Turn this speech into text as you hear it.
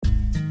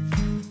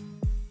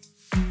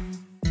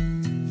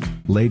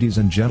Ladies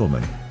and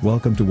gentlemen,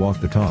 welcome to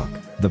Walk the Talk,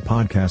 the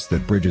podcast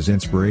that bridges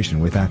inspiration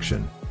with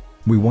action.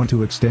 We want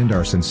to extend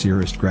our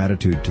sincerest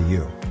gratitude to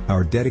you,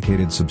 our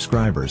dedicated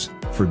subscribers,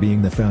 for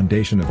being the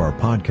foundation of our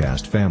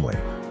podcast family.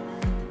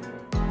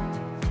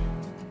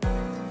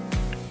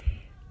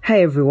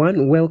 Hi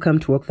everyone, welcome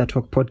to Walk the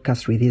Talk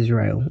podcast with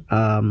Israel.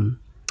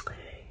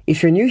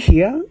 If you're new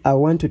here, I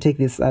want to take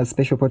this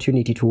special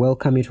opportunity to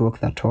welcome you to Walk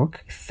the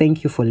Talk.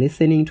 Thank you for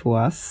listening to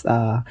us.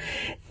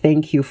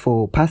 Thank you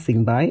for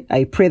passing by.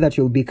 I pray that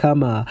you'll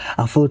become a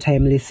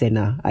full-time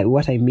listener.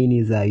 What I mean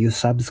is you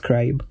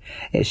subscribe,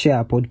 share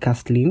our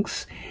podcast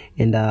links,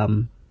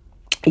 and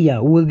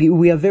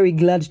we are very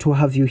glad to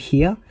have you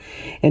here.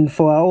 And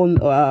for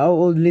our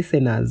old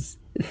listeners,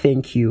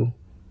 thank you.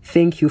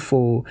 Thank you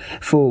for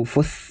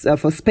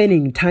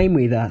spending time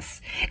with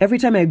us. Every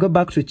time I go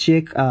back to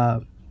check,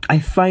 I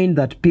find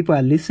that people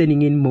are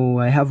listening in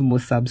more. I have more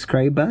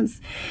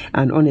subscribers,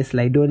 and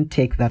honestly, I don't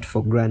take that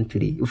for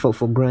granted.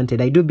 For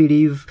granted, I do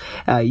believe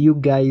you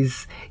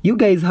guys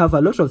have a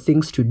lot of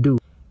things to do,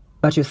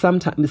 but you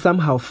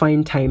somehow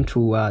find time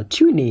to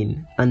tune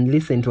in and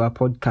listen to our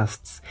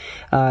podcasts.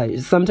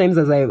 Sometimes,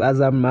 as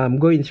I'm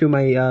going through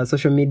my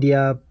social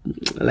media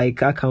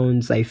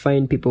accounts, I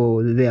find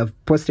people, they have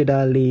posted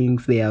our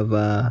links.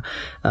 They're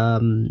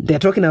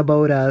talking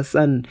about us,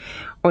 and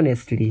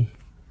honestly,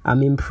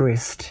 I'm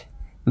impressed.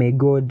 May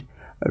God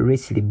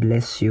richly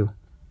bless you.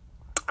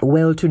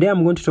 Well, today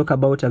I'm going to talk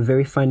about a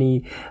very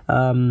funny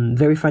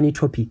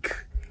topic.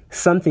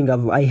 Something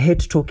I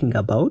hate talking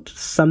about,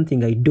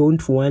 something I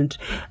don't want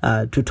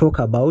to talk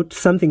about,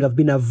 something I've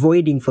been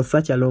avoiding for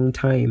such a long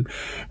time.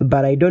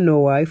 But I don't know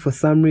why. For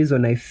some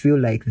reason, I feel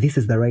like this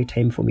is the right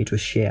time for me to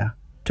share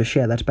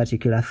that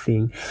particular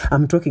thing.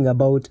 I'm talking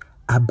about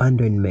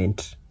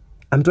abandonment.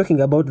 I'm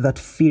talking about that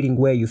feeling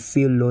where you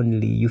feel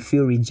lonely, you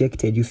feel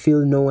rejected, you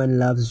feel no one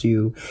loves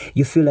you,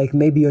 you feel like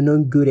maybe you're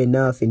not good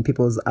enough in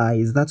people's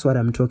eyes. That's what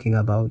I'm talking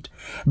about.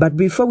 But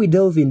before we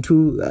delve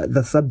into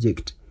the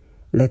subject,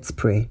 let's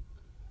pray.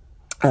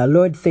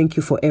 Lord, thank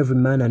you for every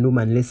man and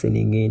woman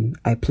listening in.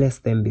 I place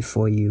them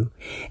before you.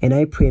 And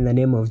I pray in the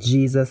name of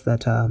Jesus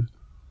that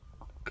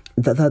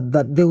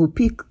they will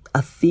pick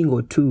a thing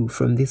or two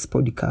from this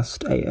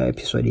podcast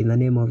episode in the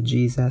name of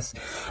Jesus.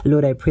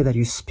 Lord, I pray that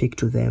you speak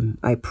to them.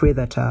 I pray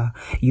that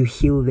you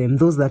heal them.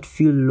 Those that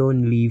feel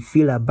lonely,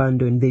 feel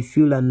abandoned, they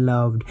feel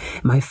unloved.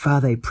 My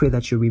Father, I pray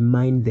that you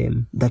remind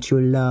them that your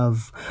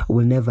love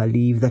will never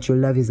leave, that your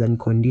love is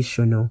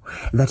unconditional,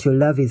 that your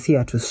love is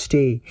here to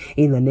stay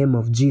in the name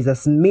of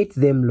Jesus. Meet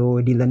them,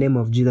 Lord, in the name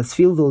of Jesus.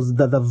 Fill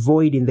the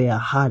void in their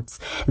hearts,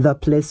 the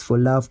place for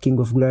love, King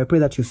of Glory. I pray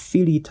that you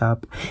fill it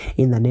up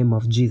in the name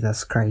of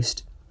Jesus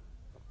Christ.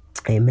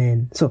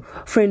 Amen. So,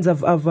 friends,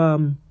 I've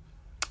over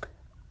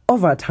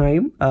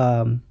time,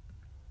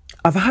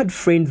 I've had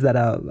friends that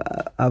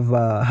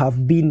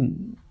have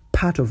been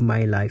part of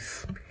my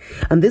life,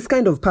 and this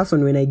kind of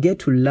person, when I get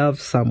to love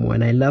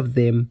someone, I love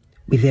them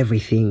with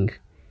everything,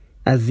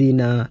 as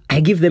in I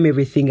give them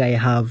everything I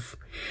have,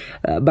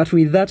 but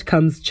with that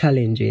comes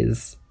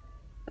challenges.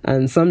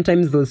 And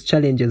sometimes those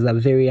challenges are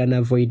very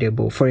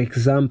unavoidable. For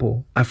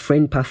example, a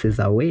friend passes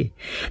away.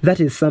 That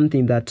is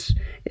something that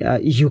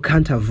you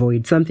can't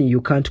avoid, something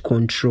you can't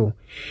control.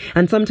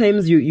 And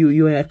sometimes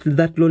you're at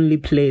that lonely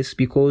place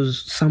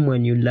because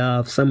someone you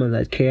love, someone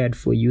that cared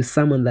for you,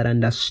 someone that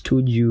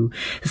understood you,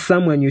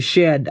 someone you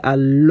shared a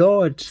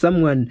lot,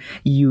 someone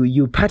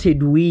you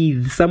parted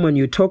with, someone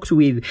you talked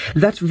with,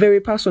 that very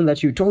person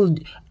that you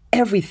told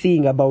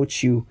everything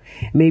about you,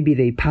 maybe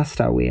they passed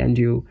away, and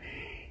you're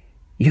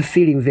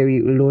feeling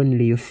very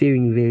lonely, you're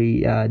feeling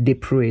very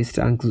depressed,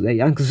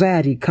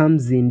 anxiety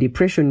comes in,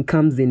 depression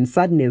comes in,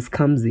 sadness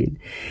comes in.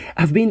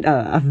 I've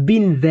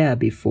been there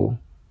before.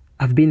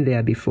 And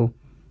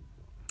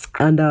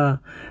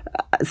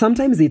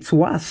sometimes it's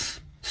worse.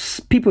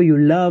 People you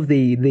love,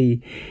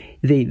 they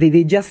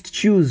just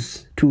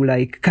choose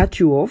to cut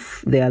you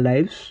off their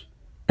lives,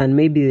 and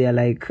maybe they're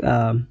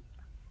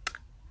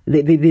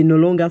they no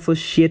longer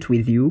associate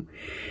with you.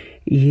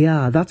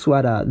 Yeah, that's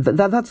what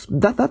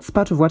that's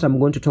part of what I'm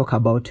going to talk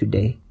about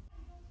today.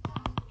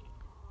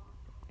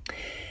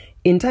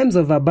 In times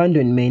of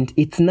abandonment,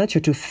 it's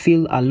natural to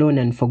feel alone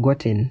and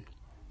forgotten.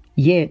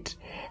 Yet,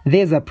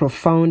 there's a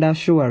profound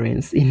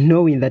assurance in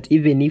knowing that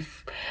even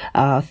if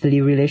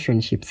earthly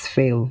relationships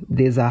fail,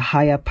 there's a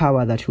higher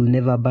power that will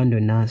never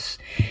abandon us.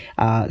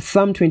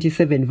 Psalm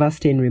 27 verse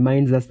 10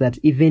 reminds us that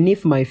even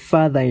if my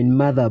father and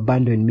mother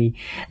abandon me,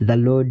 the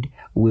Lord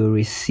will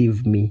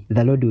receive me.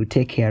 The Lord will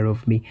take care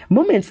of me.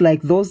 Moments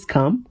like those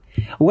come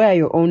where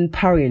your own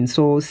parents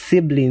or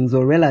siblings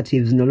or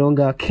relatives no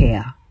longer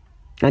care.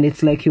 And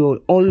it's like you're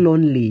all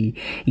lonely,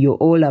 you're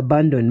all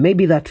abandoned.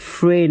 Maybe that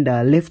friend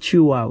left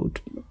you out.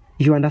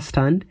 You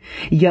understand?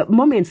 Yeah,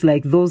 moments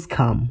like those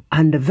come,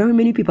 and very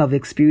many people have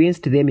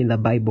experienced them in the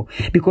Bible.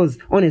 Because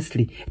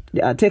honestly,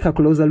 take a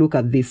closer look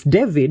at this.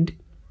 David,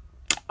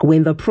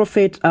 when the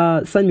prophet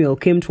Samuel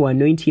came to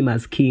anoint him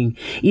as king,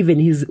 even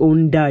his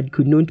own dad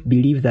could not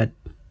believe that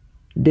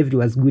David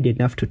was good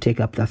enough to take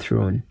up the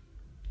throne.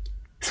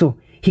 So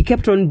he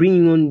kept on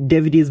bringing on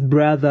David's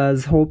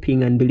brothers,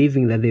 hoping and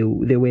believing that they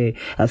were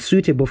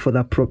suitable for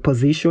the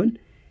position.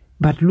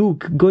 But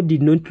look, God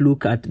did not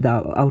look at the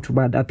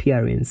outward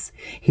appearance.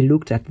 He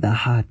looked at the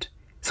heart.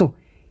 So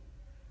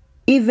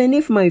even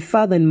if my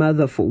father and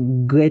mother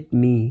forget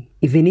me,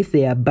 even if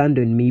they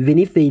abandon me, even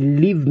if they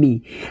leave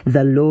me,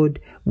 the Lord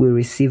will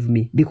receive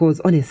me. Because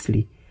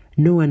honestly,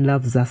 no one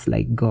loves us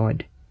like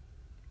God.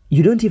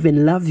 You don't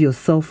even love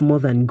yourself more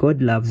than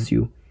God loves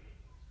you.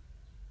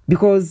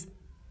 Because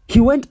he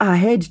went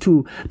ahead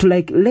to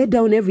lay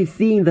down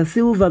everything, the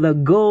silver, the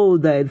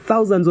gold, the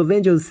thousands of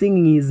angels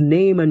singing his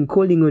name and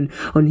calling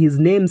on his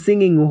name,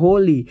 singing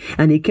holy.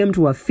 And he came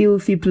to a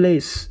filthy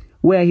place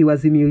where he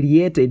was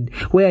humiliated,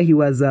 where he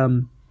was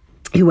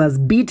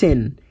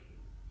beaten,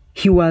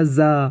 he was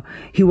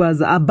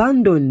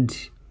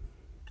abandoned,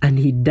 and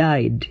he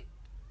died.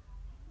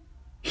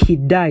 He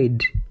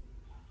died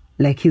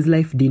like his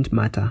life didn't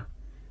matter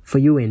for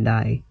you and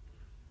I.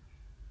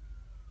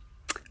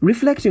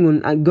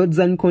 Reflecting on God's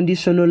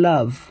unconditional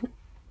love,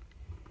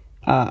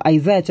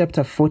 Isaiah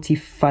chapter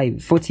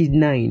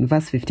 49,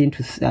 verse 15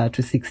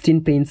 to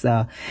 16 paints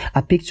a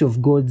picture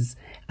of God's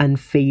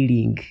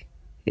unfailing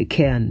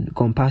care and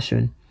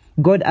compassion.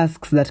 God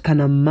asks that,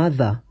 can a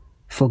mother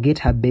forget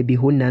her baby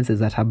who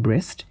nurses at her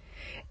breast?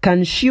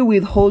 Can she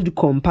withhold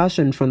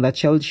compassion from the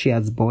child she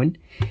has born?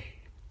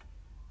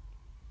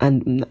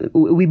 And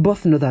we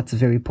both know that's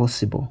very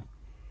possible.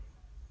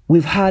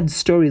 We've heard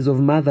stories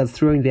of mothers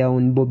throwing their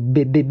own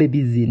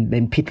babies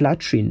in pit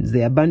latrines.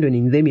 They're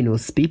abandoning them in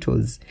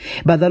hospitals.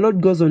 But the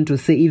Lord goes on to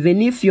say,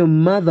 even if your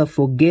mother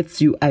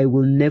forgets you, I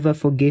will never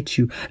forget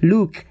you.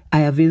 Look, I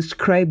have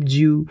inscribed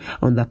you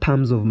on the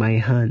palms of my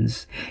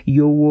hands.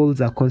 Your walls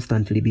are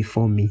constantly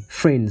before me.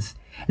 Friends,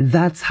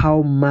 that's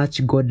how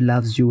much God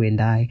loves you and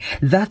I.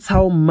 That's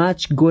how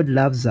much God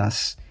loves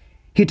us.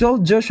 He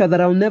told Joshua that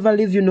I'll never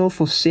leave you nor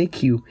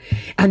forsake you.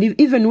 And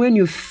even when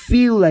you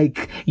feel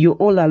like you're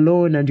all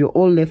alone and you're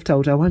all left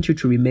out, I want you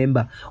to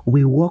remember,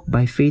 we walk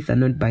by faith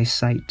and not by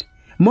sight.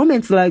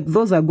 Moments like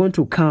those are going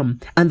to come,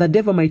 and the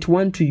devil might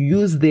want to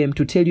use them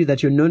to tell you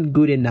that you're not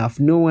good enough.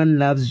 No one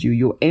loves you.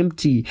 You're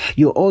empty.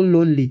 You're all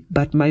lonely.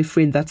 But my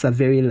friend, that's a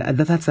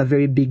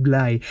very big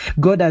lie.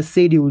 God has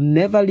said he will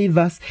never leave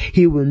us.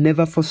 He will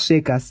never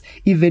forsake us.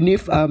 Even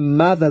if our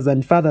mothers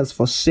and fathers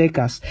forsake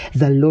us,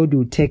 the Lord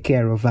will take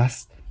care of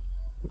us.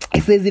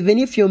 It says, even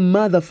if your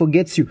mother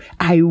forgets you,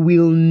 I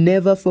will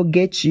never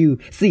forget you.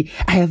 See,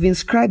 I have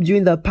inscribed you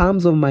in the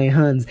palms of my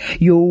hands.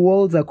 Your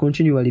walls are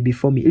continually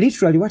before me.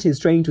 Literally, what he's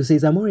trying to say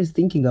is, I'm always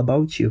thinking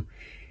about you.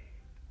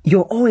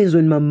 You're always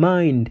on my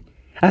mind.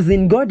 As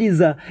in, God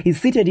is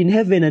seated in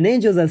heaven and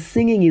angels are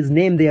singing his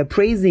name. They are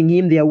praising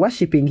him. They are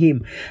worshiping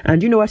him.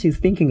 And you know what he's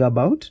thinking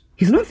about?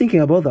 He's not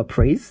thinking about the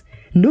praise.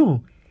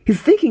 No,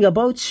 he's thinking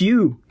about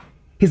you.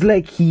 He's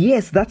like,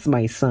 yes, that's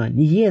my son.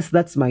 Yes,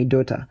 that's my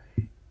daughter.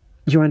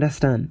 Do you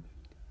understand?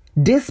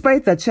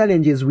 Despite the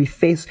challenges we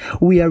face,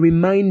 we are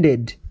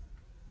reminded,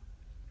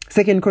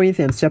 2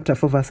 Corinthians chapter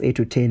 4 verse 8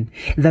 to 10,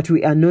 that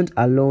we are not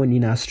alone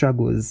in our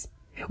struggles.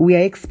 We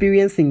are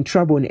experiencing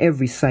trouble on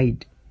every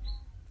side,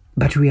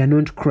 but we are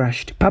not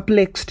crushed,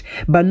 perplexed,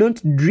 but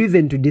not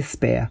driven to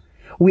despair.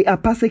 We are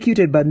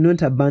persecuted, but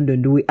not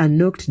abandoned. We are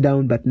knocked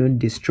down, but not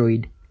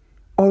destroyed.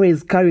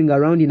 Always carrying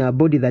around in our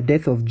body the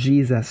death of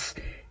Jesus.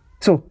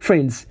 So,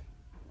 friends,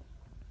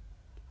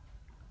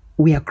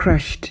 we are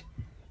crushed,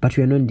 but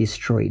we are not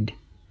destroyed.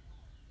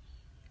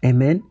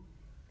 Amen?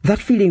 That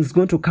feeling is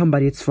going to come,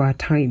 but it's for a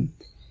time.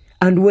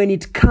 And when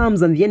it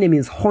comes and the enemy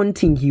is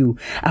haunting you,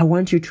 I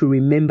want you to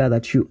remember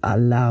that you are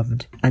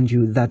loved, and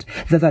that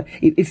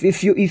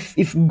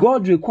if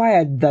God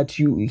required that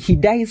he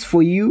dies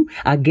for you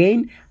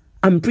again,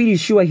 I'm pretty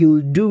sure he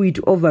will do it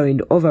over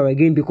and over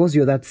again, because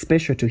you're that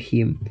special to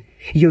him.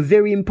 You're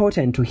very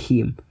important to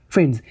him.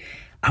 Friends,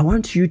 I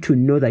want you to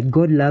know that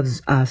God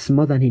loves us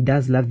more than he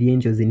does love the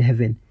angels in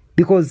heaven.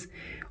 Because,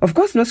 of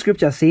course, no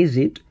scripture says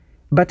it,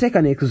 but take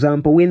an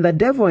example. When the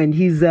devil and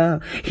his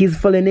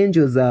fallen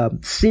angels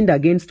sinned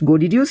against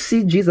God, did you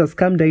see Jesus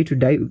come to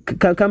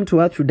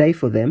earth to die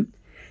for them?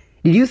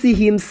 Did you see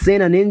him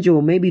send an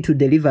angel maybe to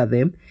deliver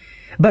them?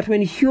 But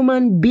when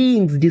human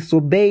beings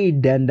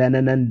disobeyed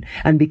and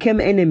became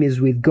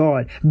enemies with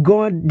God,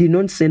 God did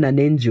not send an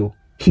angel.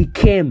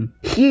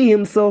 He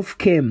himself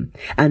came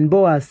and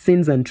bore our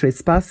sins and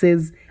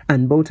trespasses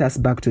and brought us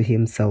back to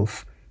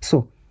himself.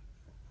 So,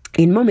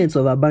 in moments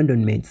of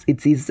abandonment,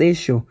 it's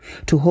essential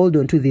to hold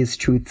on to these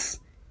truths,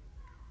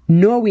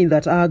 knowing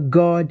that our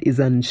God is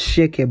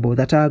unshakable,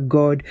 that our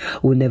God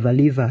will never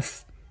leave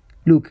us.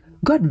 Look,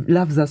 God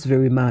loves us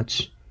very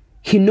much.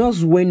 He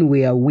knows when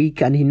we are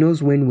weak and he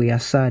knows when we are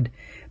sad.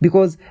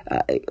 Because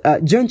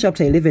John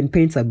chapter 11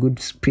 paints a good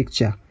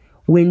picture.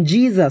 When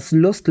Jesus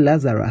lost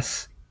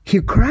Lazarus, he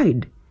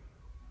cried.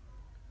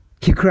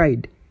 He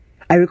cried.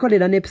 I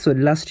recorded an episode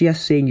last year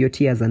saying your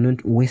tears are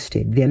not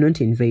wasted. They are not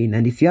in vain.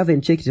 And if you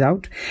haven't checked it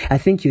out, I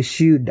think you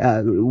should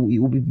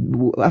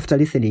after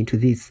listening to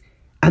this.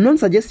 I'm not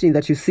suggesting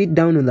that you sit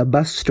down on the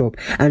bus stop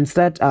and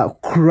start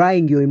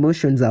crying your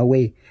emotions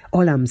away.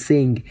 All I'm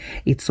saying,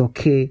 it's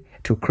okay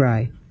to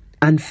cry.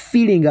 And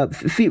feeling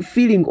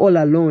all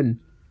alone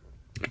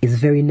is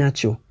very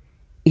natural.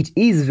 It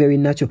is very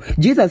natural.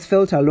 Jesus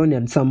felt alone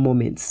in some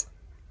moments.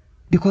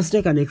 Because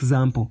take an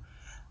example.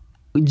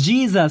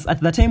 Jesus,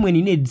 at the time when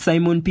he needed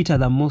Simon Peter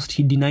the most,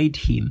 he denied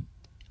him.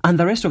 And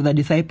the rest of the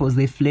disciples,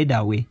 they fled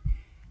away.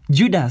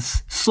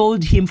 Judas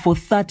sold him for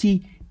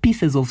 30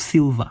 pieces of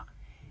silver.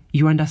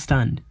 You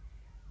understand?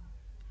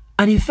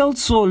 And he felt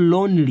so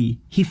lonely.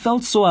 He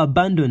felt so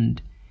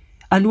abandoned.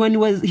 And when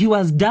he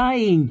was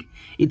dying,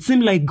 it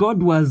seemed like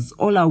God was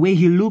all away.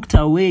 He looked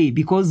away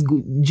because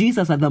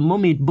Jesus at the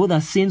moment bore the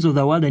sins of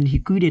the world and he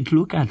couldn't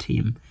look at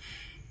him.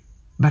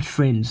 But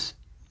friends,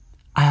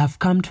 I have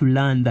come to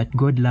learn that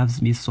God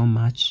loves me so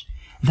much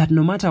that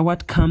no matter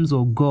what comes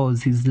or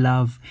goes, his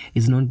love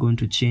is not going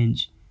to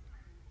change.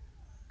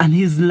 And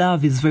his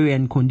love is very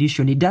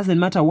unconditional. It doesn't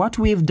matter what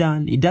we've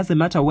done. It doesn't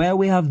matter where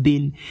we have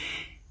been.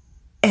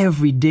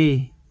 Every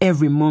day,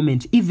 every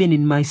moment, even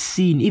in my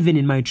sin, even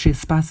in my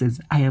trespasses,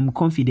 I am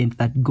confident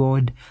that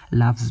God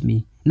loves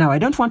me. Now, I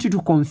don't want you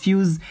to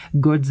confuse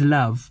God's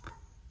love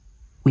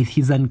with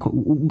his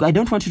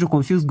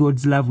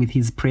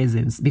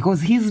presence,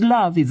 because his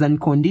love is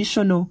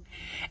unconditional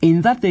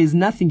in that there is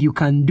nothing you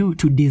can do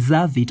to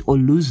deserve it or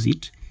lose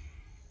it.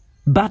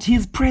 But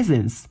his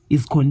presence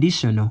is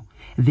conditional.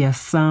 There are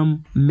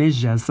some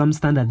measures, some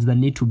standards that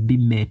need to be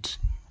met.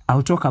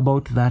 I'll talk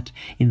about that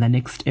in the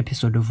next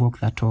episode of Walk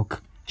the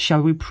Talk.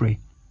 Shall we pray?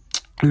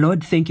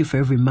 Lord, thank you for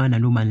every man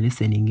and woman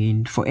listening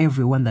in, for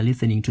everyone that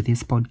listening to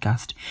this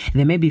podcast.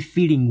 They may be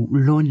feeling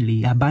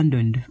lonely,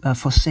 abandoned,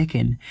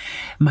 forsaken.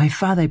 My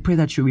Father, I pray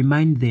that you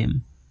remind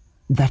them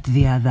that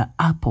they are the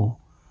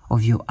apple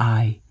of your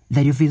eye,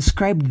 that you've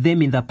inscribed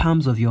them in the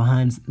palms of your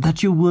hands,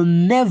 that you will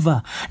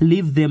never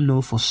leave them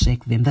nor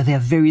forsake them, that they are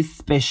very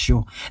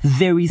special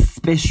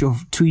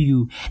to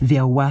you. They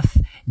are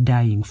worth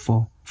dying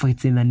for. For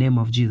it's in the name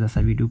of Jesus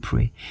that we do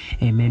pray.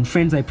 Amen.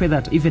 Friends, I pray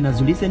that even as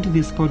you listen to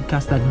this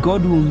podcast, that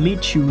God will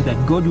meet you,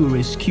 that God will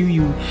rescue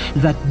you,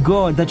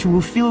 that you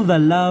will feel the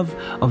love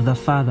of the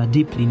Father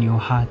deeply in your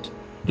heart.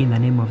 In the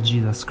name of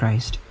Jesus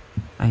Christ.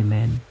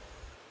 Amen.